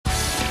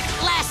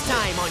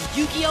time on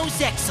Yu-Gi-Oh!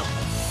 ZEXAL.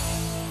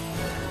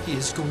 He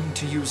is going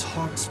to use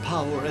Heart's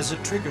power as a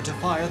trigger to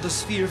fire the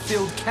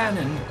sphere-filled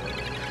cannon.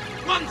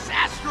 Once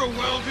Astral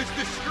World is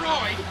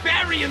destroyed,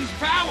 Barion's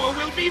power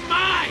will be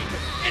mine!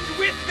 And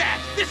with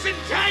that, this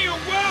entire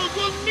world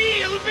will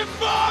kneel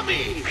before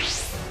me!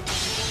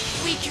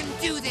 We can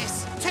do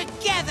this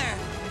together!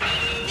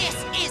 This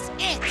is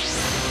it!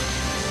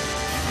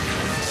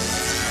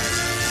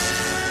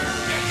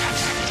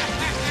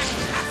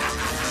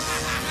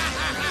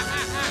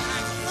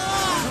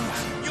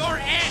 Your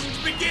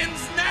end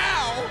begins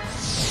now!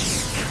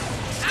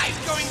 I'm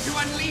going to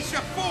unleash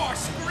a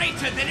force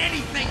greater than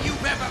anything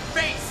you've ever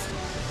faced!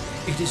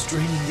 It is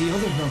draining the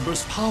other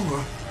number's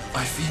power.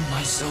 I feel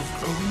myself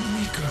growing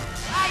weaker.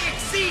 I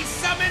exceed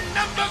summon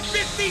number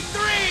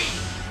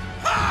 53!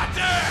 Hot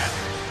Earth!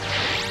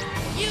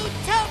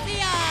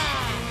 Utopia!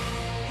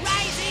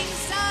 Rising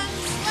Sun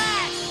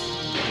Slash!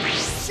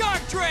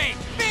 Shark Drake!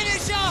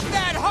 Finish off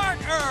that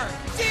Heart Earth!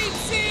 Deep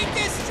Sea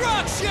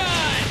Destruction!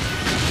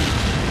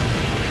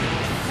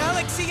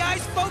 Galaxy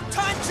Ice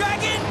Photon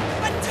Dragon!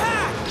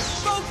 Attack!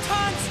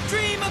 Photon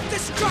Stream of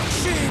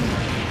Destruction!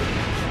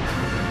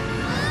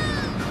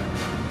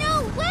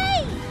 No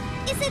way!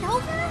 Is it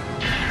over?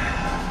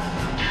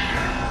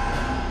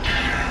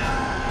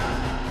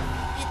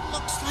 It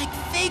looks like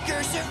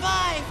Faker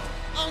survived!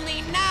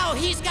 Only now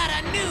he's got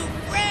a new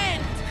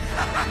friend!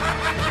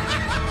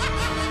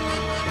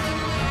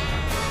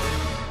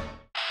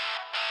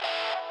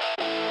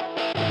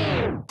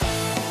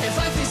 If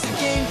life is the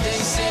game they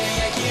say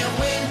I can't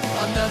win,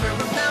 I'll never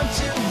amount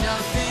to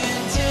nothing.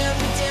 Tear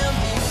me down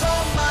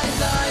before my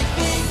life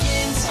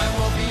begins. I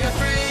won't be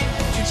afraid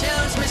to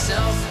challenge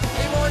myself.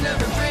 They won't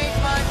ever break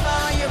my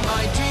fire.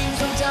 My dreams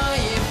will die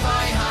if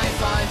I high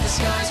five the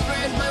sky.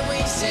 Spread my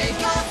wings, take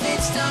off,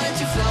 it's time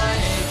to fly.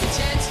 Take a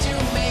chance to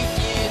make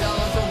it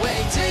all the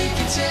way. Take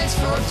a chance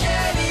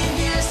forgetting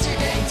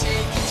yesterday.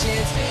 Take a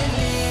chance,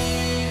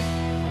 believe.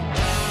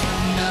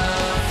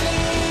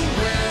 Nothing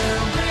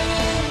will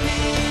bring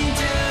me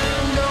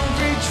down. Don't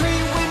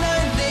retreat when I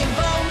leave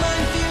all my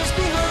fears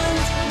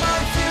behind. My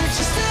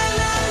future's still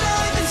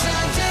alive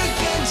inside. Take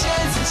a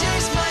chance to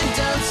chase my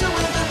doubts. So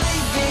will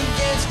believe it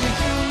gets me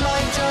through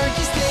my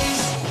darkest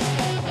days.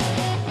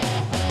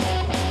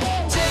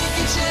 Take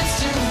a chance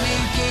to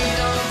make it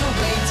all the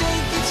way.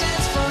 Take a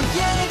chance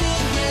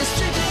forgetting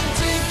yesterday.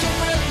 Take a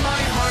breath,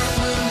 my heart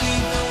will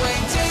lead the way.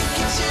 Take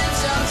a chance,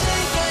 I'll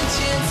take a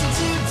chance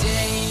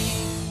today.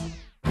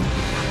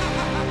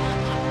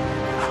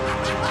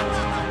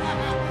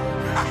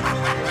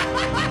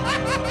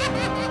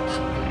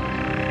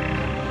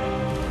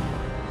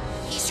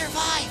 He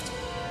survived!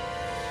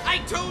 I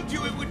told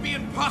you it would be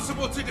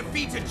impossible to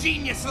defeat a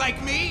genius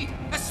like me,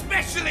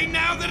 especially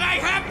now that I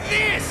have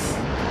this!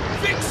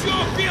 Fix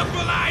your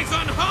fearful eyes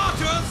on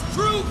Heart Earth's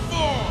true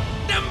form!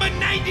 Number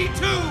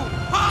 92,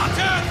 Heart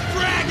Earth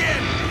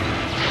Dragon!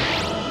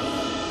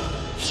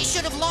 He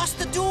should have lost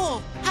the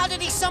duel! How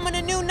did he summon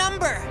a new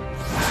number?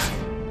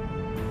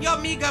 Your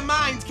meager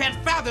minds can't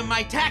fathom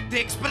my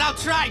tactics, but I'll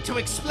try to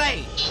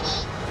explain.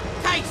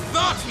 Kite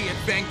thought he had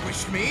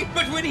vanquished me,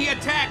 but when he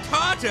attacked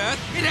Heart Earth,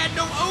 it had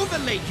no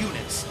overlay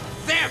units.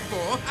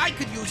 Therefore, I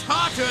could use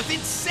Heart Earth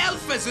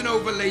itself as an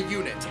overlay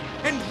unit,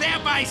 and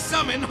thereby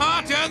summon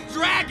Heart Earth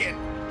Dragon.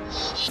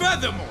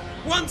 Furthermore,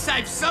 once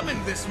I've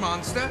summoned this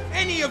monster,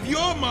 any of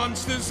your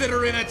monsters that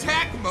are in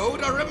attack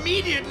mode are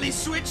immediately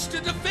switched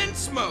to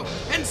defense mode.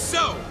 And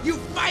so, you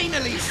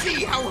finally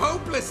see how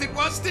hopeless it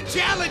was to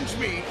challenge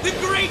me, the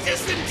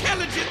greatest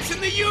intelligence in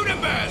the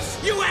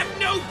universe! You have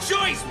no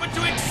choice but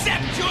to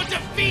accept your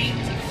defeat!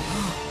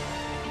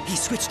 He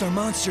switched our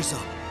monsters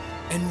up,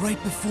 and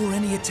right before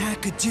any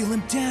attack could deal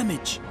him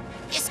damage.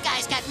 This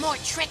guy's got more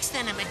tricks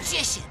than a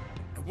magician.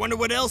 Wonder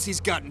what else he's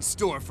got in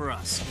store for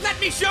us. Let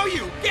me show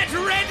you! Get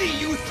ready,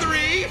 you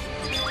three!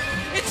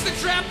 It's the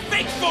trap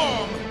fake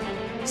form!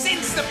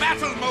 Since the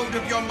battle mode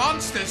of your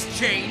monsters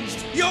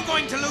changed, you're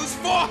going to lose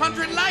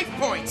 400 life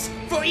points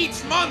for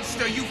each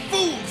monster you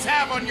fools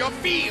have on your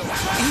field!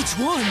 Each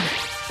one?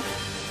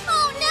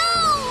 Oh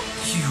no!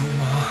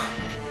 Yuma.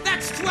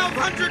 That's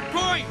 1,200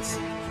 points!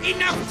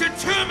 Enough to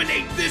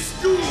terminate this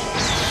duel!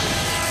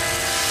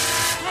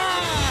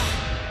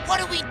 What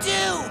do we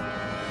do?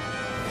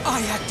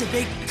 I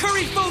activate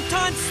Curry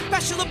Photon's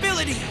special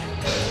ability!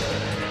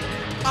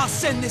 I'll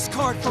send this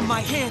card from my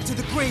hand to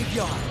the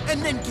graveyard,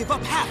 and then give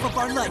up half of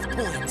our life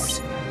points.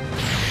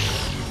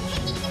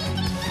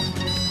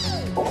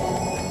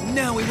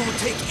 Now we won't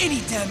take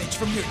any damage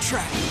from your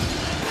trap.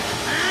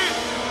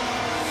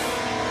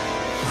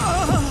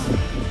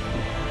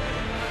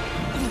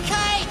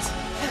 Kite!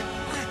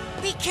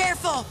 Be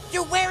careful!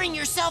 You're wearing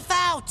yourself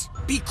out!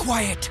 Be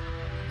quiet.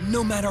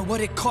 No matter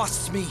what it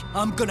costs me,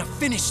 I'm gonna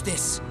finish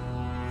this.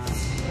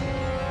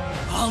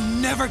 I'll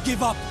never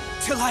give up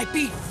till I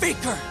beat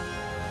Faker!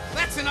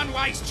 That's an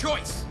unwise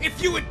choice.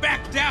 If you had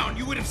backed down,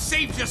 you would have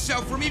saved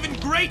yourself from even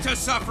greater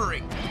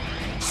suffering.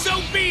 So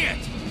be it!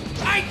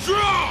 I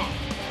draw!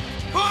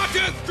 Heart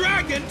Earth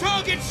Dragon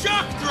targets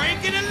Shark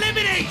Drake and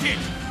eliminate it!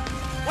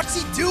 What's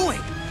he doing?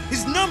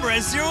 His number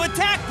has 0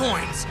 attack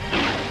points!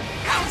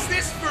 How's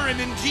this for an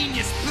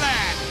ingenious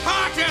plan?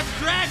 Heart Earth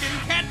Dragon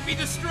can't be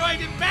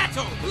destroyed in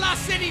battle.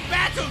 Plus, any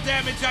battle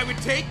damage I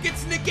would take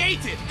gets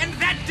negated. And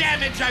that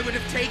damage I would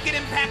have taken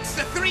impacts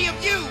the 3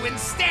 of you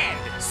instead.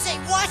 Say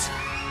what?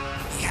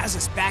 He has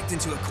us backed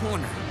into a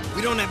corner.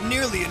 We don't have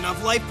nearly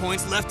enough life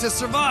points left to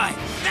survive.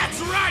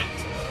 That's right!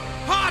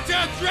 Heart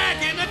Earth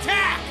Dragon,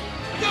 attack!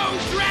 Go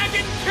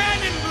Dragon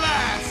Cannon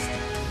Blast!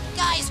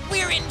 Guys,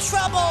 we're in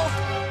trouble!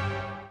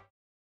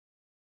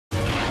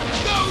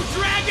 Go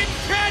Dragon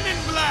Cannon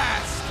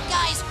Blast!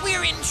 Guys,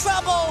 we're in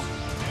trouble!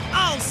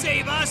 I'll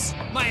save us!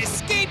 My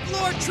Escape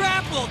Lord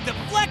Trap will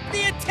deflect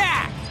the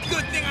attack!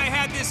 Good thing I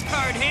had this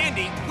card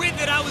handy. With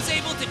it, I was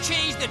able to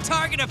change the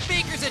target of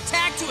Faker's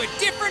attack to a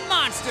different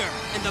monster,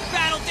 and the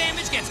battle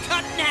damage gets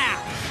cut in half.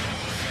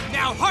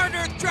 Now Heart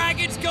Earth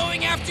Dragon's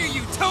going after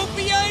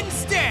Utopia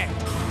instead!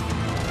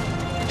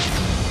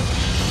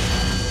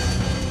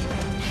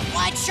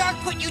 Why'd Shark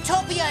put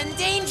Utopia in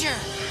danger?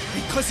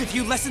 Because if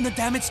you lessen the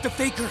damage to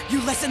Faker,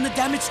 you lessen the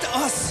damage to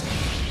us.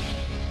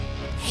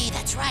 Hey,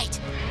 that's right.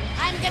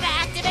 I'm gonna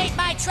activate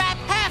my trap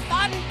half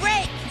on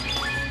break.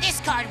 This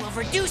card will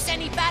reduce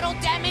any battle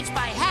damage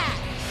by half.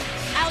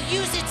 I'll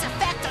use its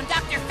effect on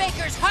Dr.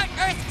 Faker's Heart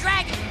Earth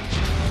Dragon.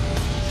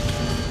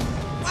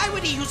 Why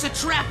would he use a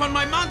trap on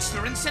my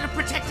monster instead of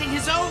protecting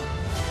his own?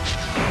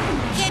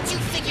 Can't you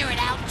figure it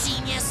out,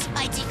 genius?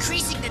 By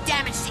decreasing the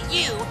damage to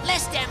you,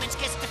 less damage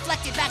gets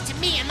deflected back to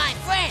me and my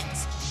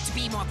friends. To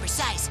be more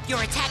precise,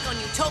 your attack on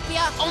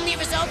Utopia only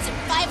results in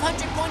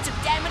 500 points of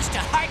damage to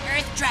Heart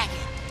Earth Dragon.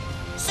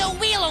 So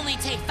we'll only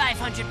take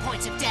 500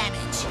 points of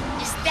damage.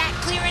 Is that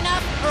clear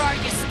enough, or are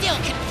you still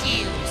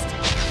confused?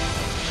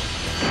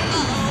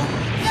 Uh-oh.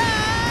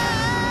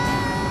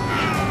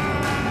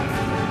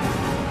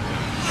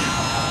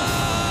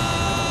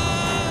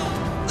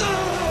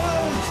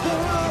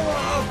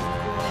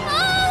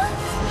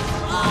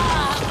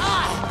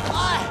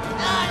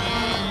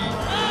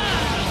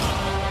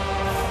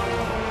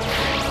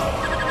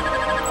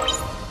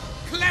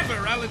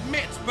 Clever, I'll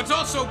admit, but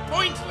also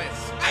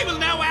pointless. I will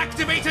now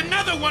activate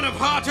another one of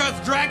Heart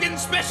Earth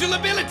Dragon's special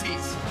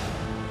abilities.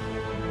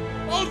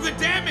 All the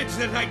damage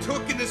that I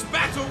took in this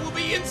battle will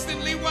be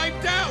instantly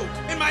wiped out,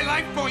 and my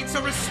life points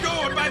are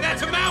restored by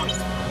that amount.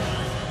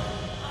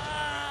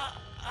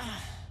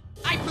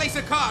 I place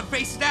a card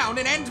face down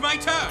and end my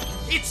turn.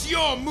 It's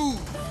your move.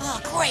 Oh,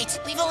 great.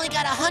 We've only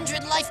got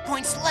 100 life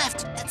points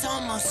left. That's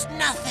almost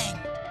nothing.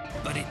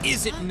 But it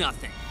isn't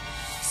nothing.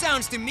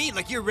 Sounds to me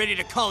like you're ready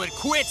to call it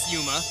quits,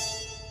 Yuma.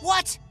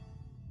 What?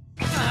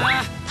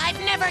 I've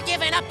never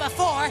given up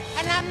before,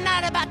 and I'm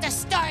not about to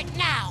start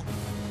now.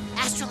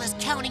 Astral is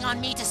counting on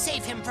me to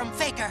save him from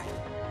Faker.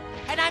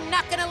 And I'm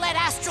not gonna let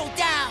Astral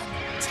down.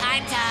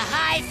 Time to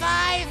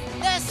high-five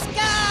the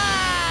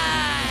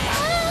sky!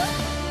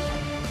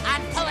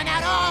 I'm pulling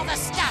out all the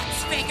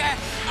stops, Faker.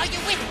 Are you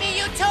with me,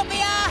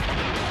 Utopia?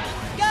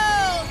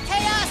 Go!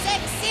 Chaos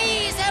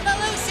Xyz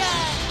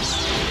Evolution!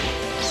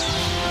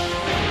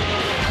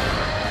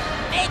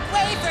 Make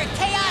way for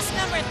Chaos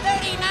number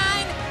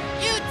 39,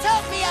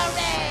 Utopia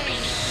Ray!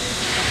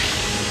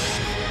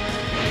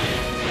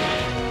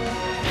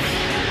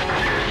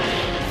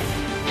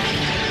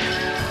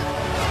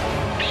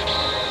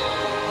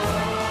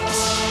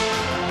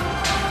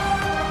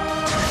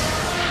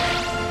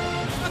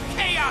 A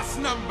Chaos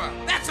number!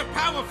 That's a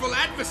powerful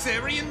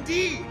adversary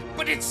indeed.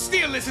 But it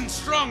still isn't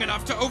strong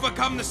enough to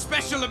overcome the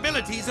special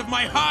abilities of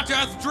my Heart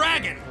Earth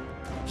Dragon.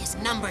 His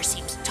number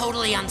seems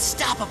totally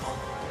unstoppable.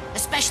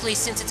 Especially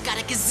since it's got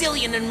a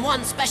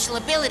gazillion-and-one special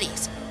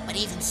abilities. But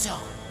even so,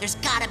 there's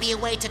gotta be a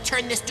way to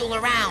turn this duel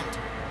around.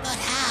 But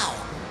how?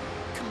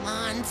 Come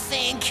on,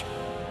 think.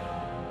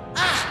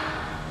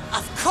 Ah!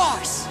 Of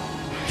course!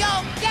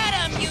 Go get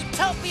him,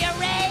 Utopia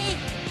Ray!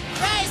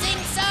 Rising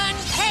Sun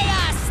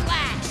Chaos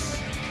Slash!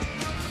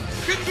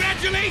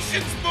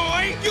 Congratulations,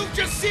 boy! You've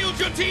just sealed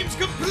your team's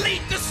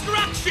complete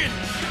destruction!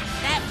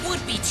 That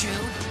would be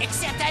true,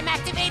 except I'm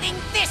activating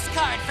this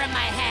card from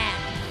my hand.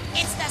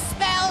 It's the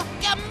spell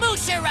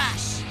Gamusha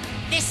Rush!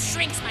 This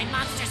shrinks my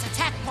monster's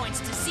attack points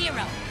to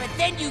 0, but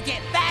then you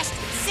get bashed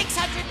with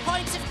 600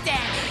 points of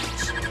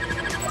damage.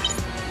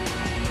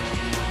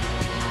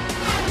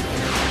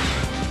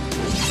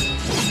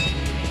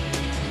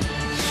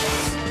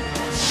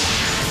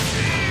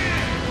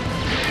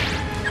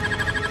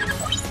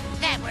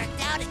 That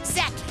worked out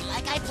exactly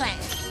like I planned.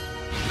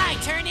 My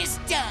turn is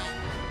done.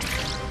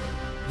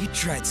 You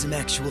tried some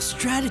actual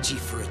strategy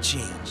for a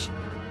change.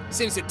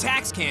 Since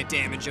attacks can't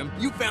damage him,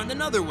 you found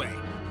another way.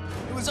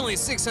 It was only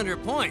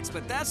 600 points,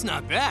 but that's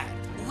not bad.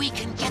 We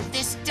can get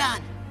this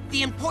done.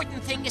 The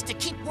important thing is to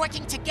keep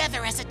working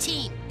together as a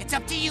team. It's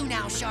up to you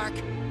now, Shark.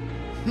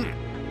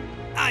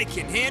 I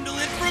can handle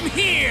it from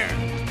here!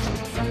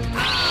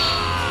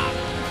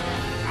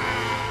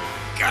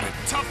 Gotta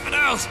tough it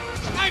out!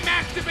 I'm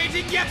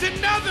activating yet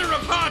another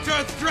of Heart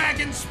Earth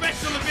Dragon's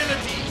special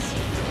abilities!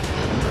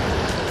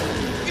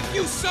 If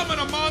you summon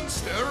a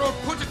monster or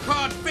put a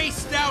card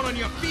face down on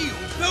your field,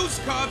 those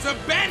cards are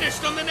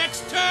banished on the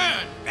next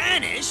turn!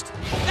 Banished?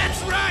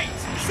 That's right!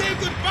 Say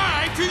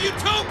goodbye to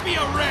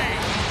Utopia Ray!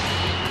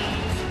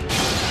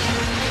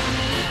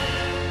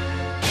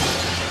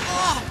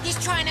 Oh,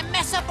 he's trying to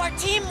mess up our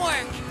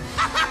teamwork!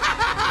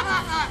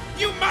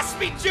 You must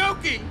be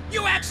joking!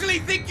 You actually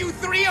think you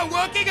three are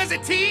working as a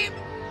team?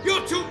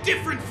 You're too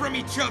different from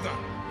each other!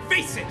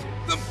 Face it,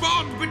 the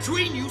bond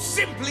between you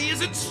simply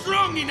isn't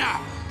strong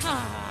enough!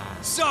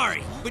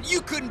 Sorry, but you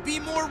couldn't be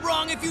more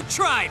wrong if you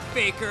tried,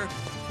 Faker.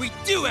 We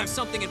do have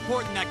something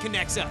important that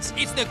connects us.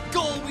 It's the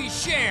goal we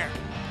share.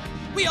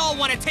 We all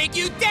want to take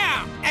you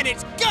down, and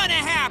it's gonna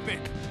happen!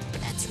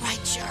 That's right,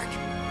 Shark.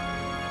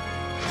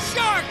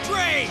 Shark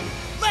Trade!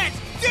 Let's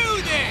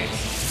do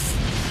this!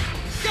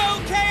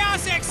 Go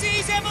Chaos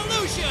XC's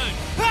evolution!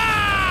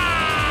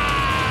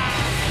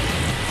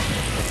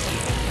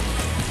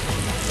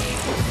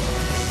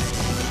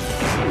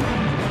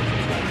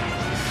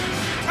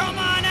 Come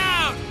on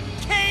out!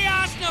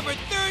 Chaos number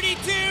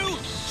 32,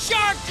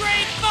 Shark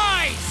Trade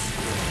Vice!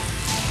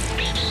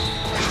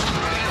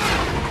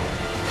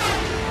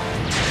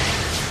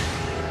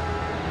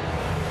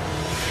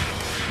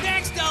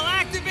 Next, I'll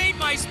activate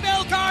my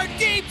spell card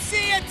Deep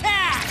Sea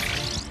Attack!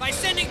 By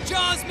sending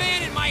Jaws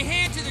Man and my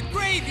hand to the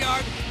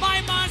graveyard,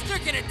 my monster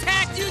can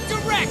attack you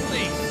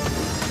directly!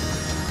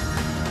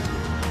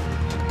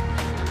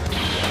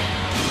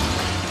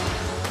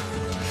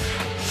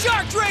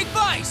 Shark Drake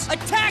Vice!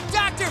 Attack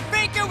Dr.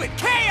 Faker with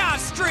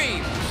Chaos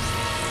Stream!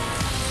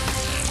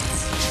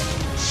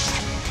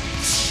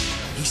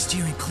 He's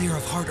steering clear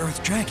of Hard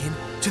Earth Dragon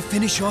to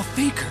finish off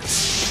Faker.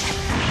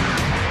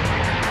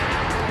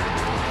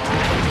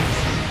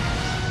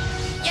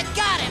 You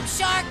got him,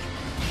 Shark!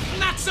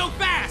 Not so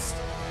fast!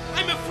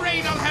 I'm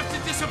afraid I'll have to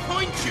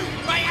disappoint you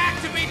by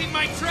activating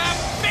my trap,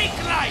 Fake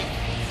Life!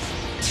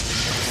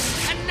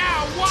 And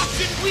now watch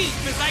and weep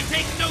as I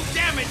take no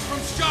damage from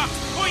Shark's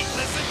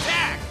pointless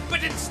attack,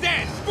 but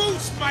instead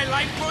boost my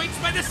life points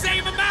by the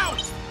same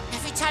amount!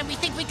 Every time we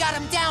think we got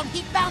him down,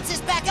 he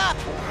bounces back up!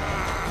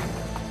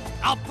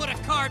 I'll put a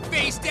card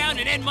face down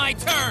and end my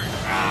turn!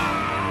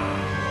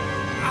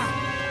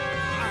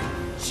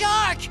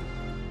 Shark!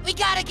 We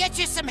gotta get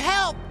you some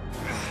help!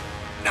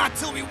 Not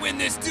till we win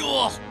this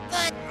duel!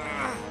 But...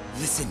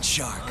 Listen,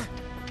 Shark.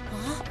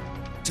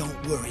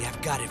 Don't worry, I've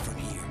got it from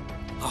here.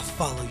 I'll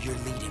follow your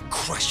lead and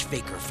crush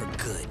Faker for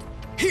good.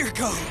 Here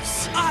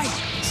goes! I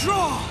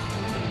draw!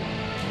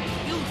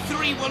 You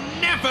three will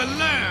never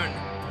learn!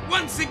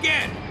 Once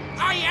again,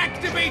 I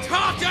activate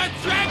Hot Earth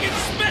Dragon's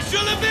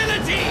special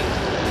ability!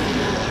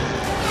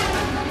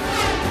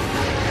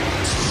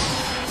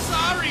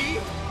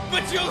 Sorry,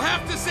 but you'll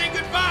have to say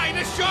goodbye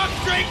to Shark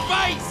Drake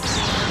Vice!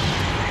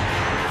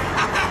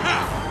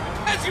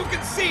 As you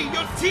can see,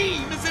 your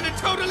team is in a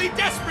totally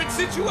desperate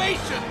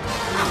situation!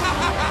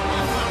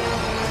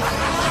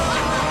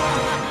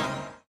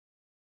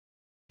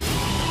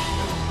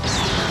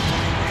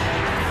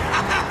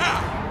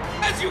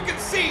 As you can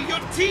see, your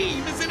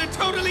team is in a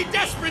totally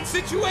desperate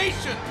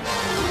situation!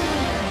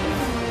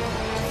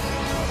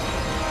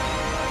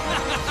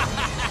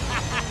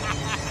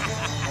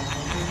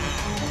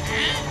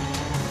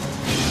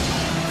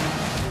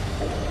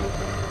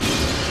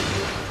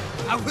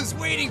 I was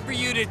waiting for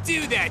you to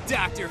do that,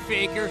 Dr.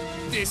 Faker.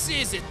 This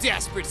is a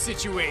desperate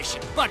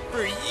situation, but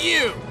for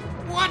you!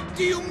 What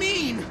do you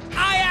mean?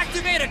 I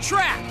activate a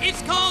trap!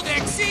 It's called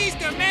XC's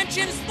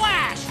Dimension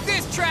Splash!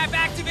 This trap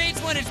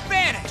activates when it's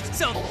banished,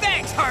 so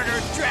thanks, Hard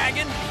Earth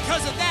Dragon!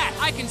 Because of that,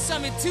 I can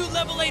summon 2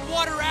 level 8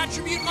 water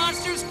attribute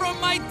monsters from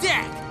my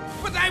deck!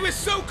 But I was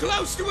so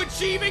close to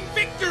achieving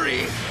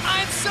victory!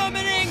 I'm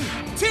summoning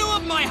 2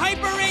 of my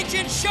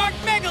hyper-ancient Shark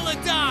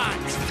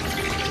Megalodons!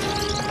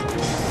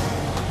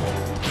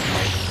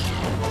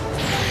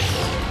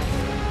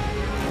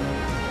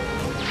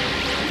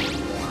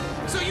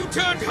 So you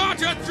turned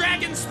Hot Earth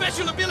Dragon's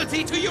special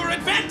ability to your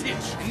advantage!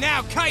 And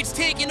now Kite's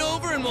taking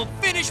over and we'll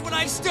finish what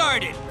I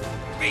started.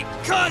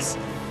 Because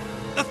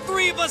the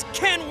 3 of us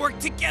can work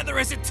together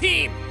as a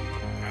team!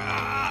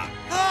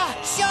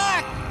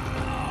 Shark!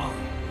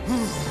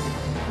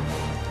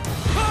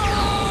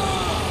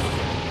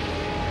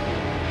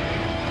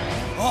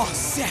 All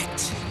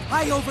set!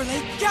 I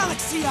overlay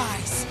Galaxy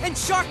Eyes and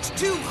Shark's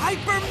 2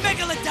 Hyper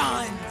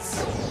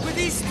Megalodons! With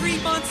these 3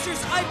 monsters,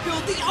 I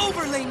build the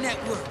overlay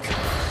network!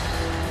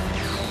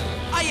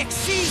 I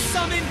XC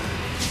summon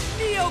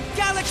Neo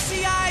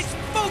Galaxy Eyes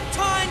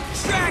Photon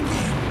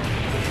Dragon!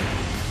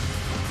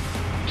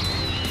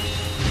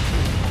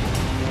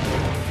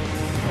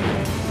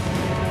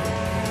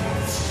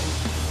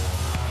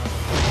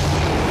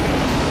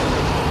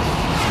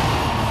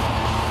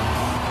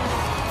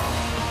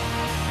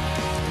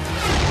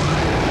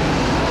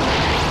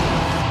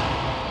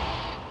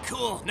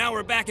 Cool, now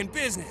we're back in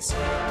business.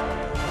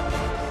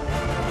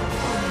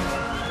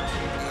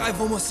 I've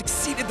almost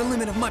exceeded the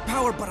limit of my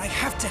power, but I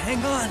have to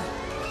hang on.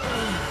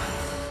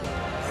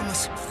 I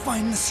must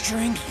find the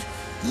strength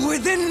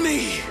within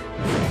me.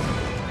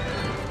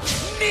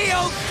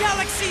 Neo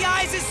Galaxy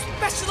Eyes'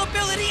 special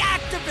ability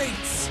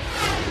activates!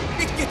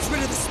 It gets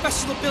rid of the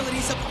special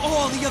abilities of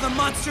all the other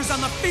monsters on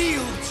the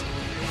field!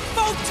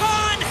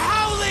 Photon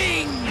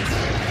Howling!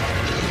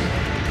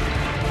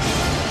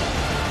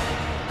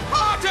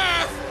 Hot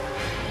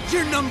Earth!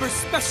 Your number's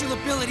special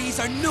abilities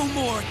are no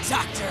more,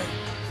 Doctor!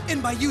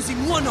 And by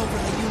using one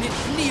overlay unit,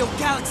 Neo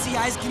Galaxy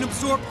Eyes can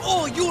absorb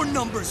all your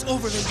number's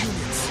overlay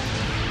units!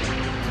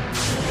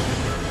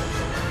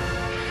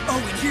 Oh,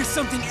 and here's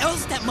something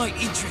else that might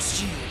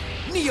interest you.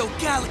 Neo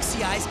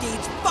Galaxy Eyes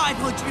gains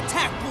 500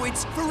 attack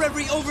points for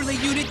every overlay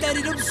unit that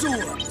it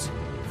absorbed.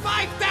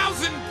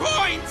 5,000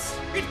 points!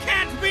 It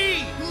can't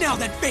be! Now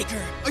then,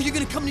 Faker, are you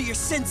gonna come to your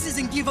senses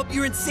and give up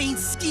your insane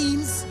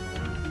schemes?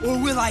 Or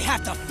will I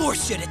have to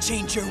force you to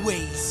change your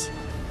ways?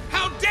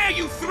 How dare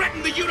you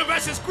threaten the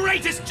universe's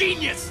greatest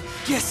genius!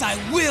 Guess I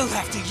will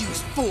have to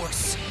use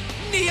force.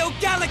 Neo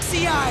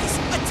Galaxy Eyes,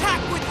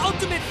 attack with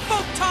ultimate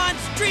photon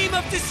stream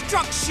of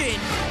destruction!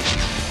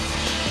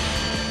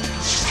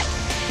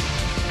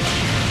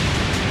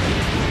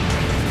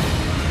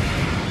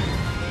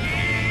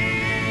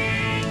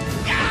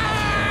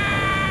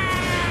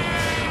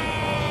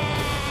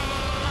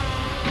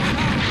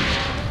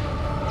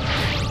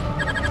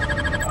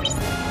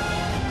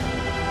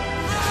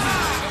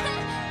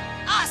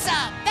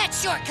 Awesome! That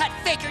shortcut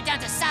Faker down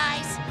to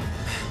size!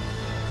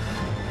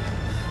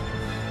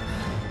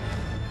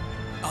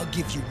 I'll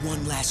give you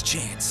one last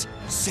chance.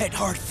 Set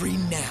Heart free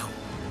now.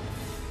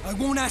 I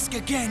won't ask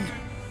again.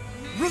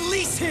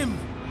 Release him!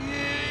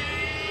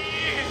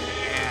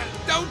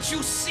 Don't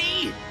you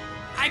see?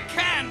 I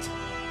can't!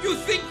 You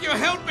think you're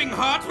helping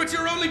Heart, but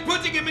you're only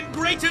putting him in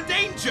greater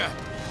danger!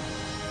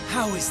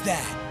 How is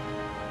that?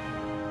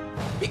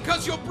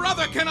 Because your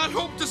brother cannot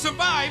hope to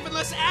survive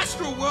unless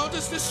Astral World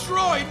is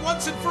destroyed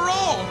once and for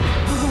all!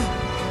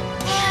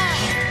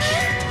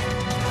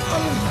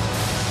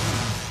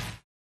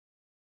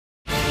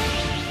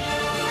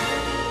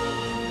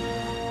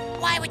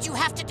 Why would you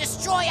have to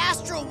destroy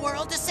Astral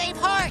World to save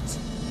Heart?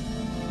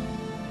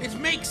 It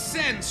makes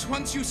sense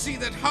once you see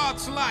that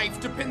Heart's life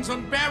depends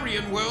on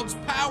Baryon World's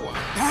power.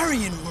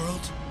 Baryon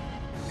World?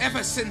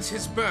 Ever since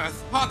his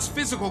birth, Heart's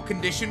physical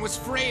condition was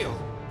frail.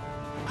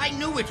 I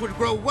knew it would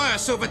grow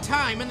worse over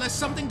time unless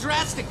something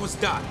drastic was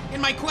done.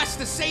 In my quest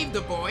to save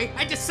the boy,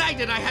 I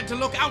decided I had to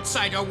look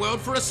outside our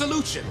world for a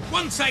solution.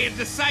 Once I had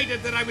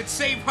decided that I would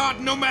save Heart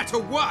no matter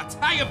what,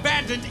 I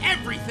abandoned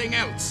everything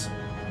else.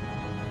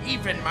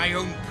 Even my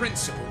own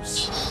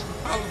principles.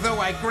 Although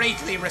I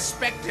greatly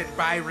respected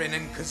Byron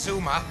and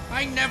Kazuma,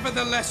 I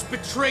nevertheless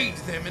betrayed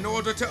them in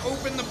order to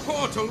open the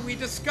portal we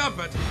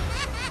discovered.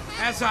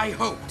 As I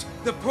hoped,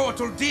 the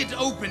portal did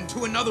open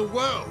to another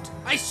world.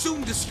 I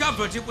soon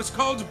discovered it was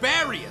called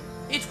Baryon.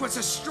 It was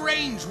a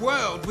strange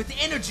world with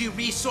energy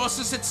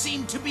resources that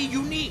seemed to be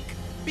unique.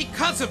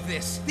 Because of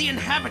this, the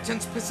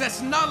inhabitants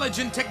possess knowledge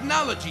and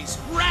technologies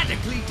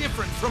radically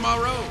different from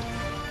our own.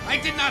 I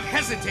did not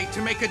hesitate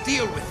to make a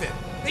deal with them.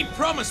 They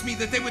promised me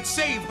that they would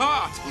save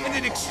Heart, and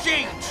in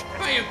exchange,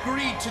 I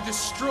agreed to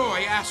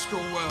destroy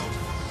Astral World.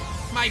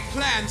 My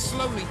plan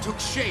slowly took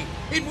shape.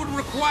 It would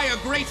require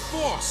great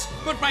force,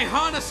 but by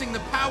harnessing the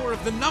power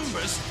of the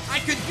numbers, I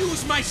could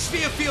use my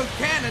sphere field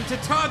cannon to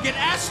target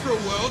Astral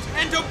World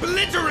and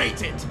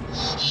obliterate it!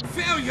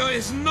 Failure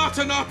is not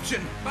an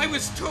option. I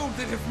was told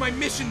that if my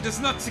mission does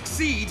not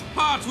succeed,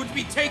 Heart would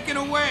be taken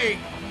away.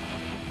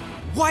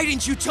 Why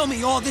didn't you tell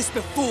me all this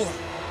before?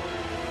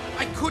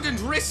 I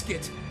couldn't risk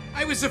it.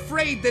 I was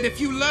afraid that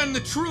if you learn the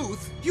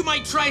truth, you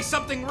might try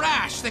something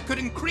rash that could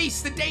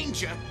increase the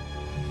danger.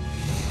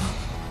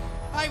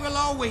 I will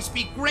always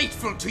be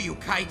grateful to you,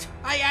 Kite.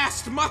 I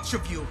asked much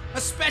of you,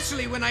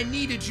 especially when I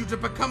needed you to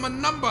become a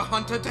number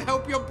hunter to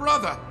help your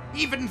brother.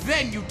 Even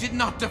then, you did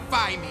not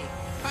defy me.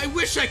 I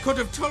wish I could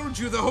have told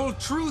you the whole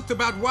truth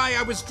about why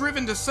I was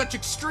driven to such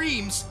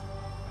extremes.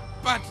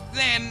 But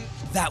then...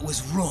 That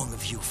was wrong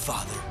of you,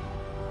 Father.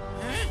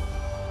 Huh?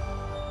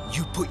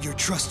 You put your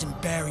trust in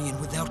Baryon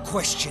without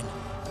question,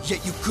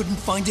 yet you couldn't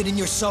find it in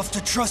yourself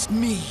to trust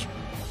me,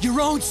 your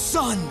own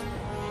son!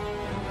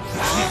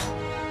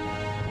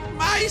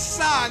 My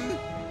son!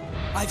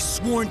 I've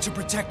sworn to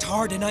protect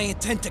Heart and I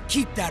intend to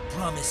keep that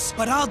promise,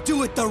 but I'll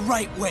do it the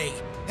right way,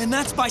 and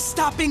that's by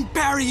stopping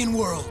Baryon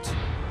World!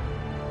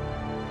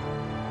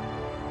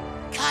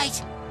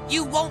 Kite,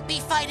 you won't be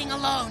fighting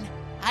alone.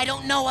 I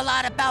don't know a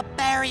lot about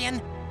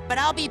Baryon, but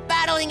I'll be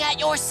battling at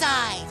your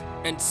side.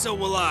 And so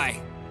will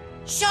I.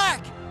 Shark!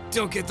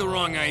 Don't get the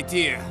wrong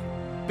idea.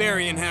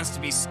 Baryon has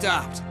to be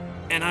stopped,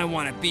 and I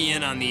want to be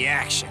in on the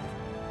action.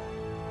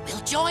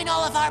 We'll join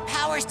all of our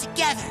powers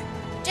together,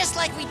 just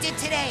like we did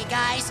today,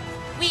 guys.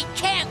 We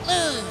can't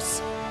lose!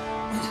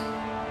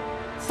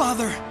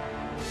 Father,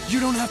 you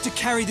don't have to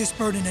carry this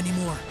burden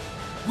anymore.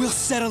 We'll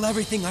settle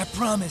everything, I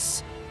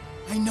promise.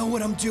 I know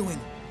what I'm doing.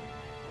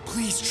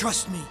 Please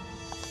trust me.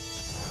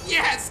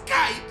 Yes,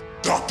 Kite!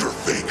 Dr.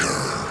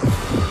 Faker!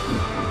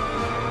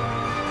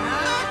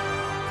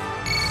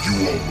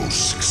 You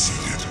almost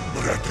succeeded,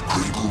 but at the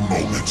critical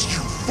moments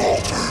you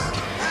faltered.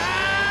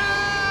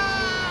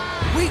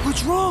 Wait,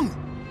 what's wrong?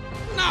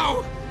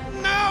 No!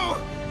 No!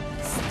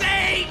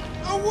 Stay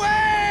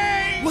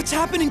away! What's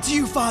happening to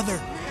you,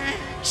 Father?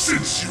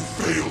 Since you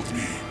failed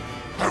me,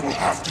 I will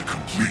have to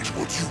complete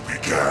what you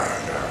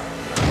began.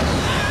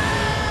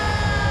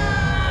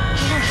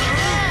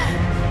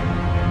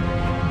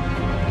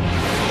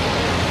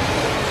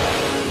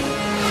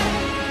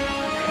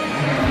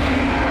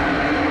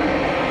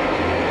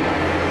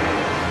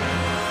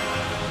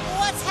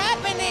 What's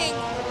happening?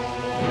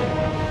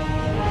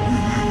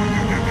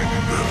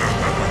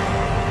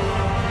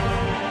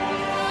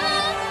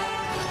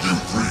 You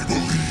three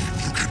believe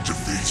you can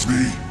defeat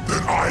me?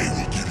 Then I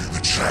will give you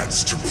the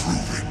chance to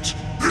prove it.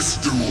 This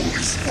duel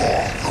is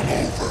far from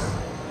over.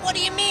 What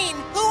do you mean?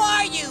 Who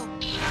are you?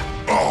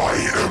 I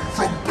am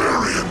from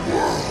Barian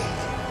World.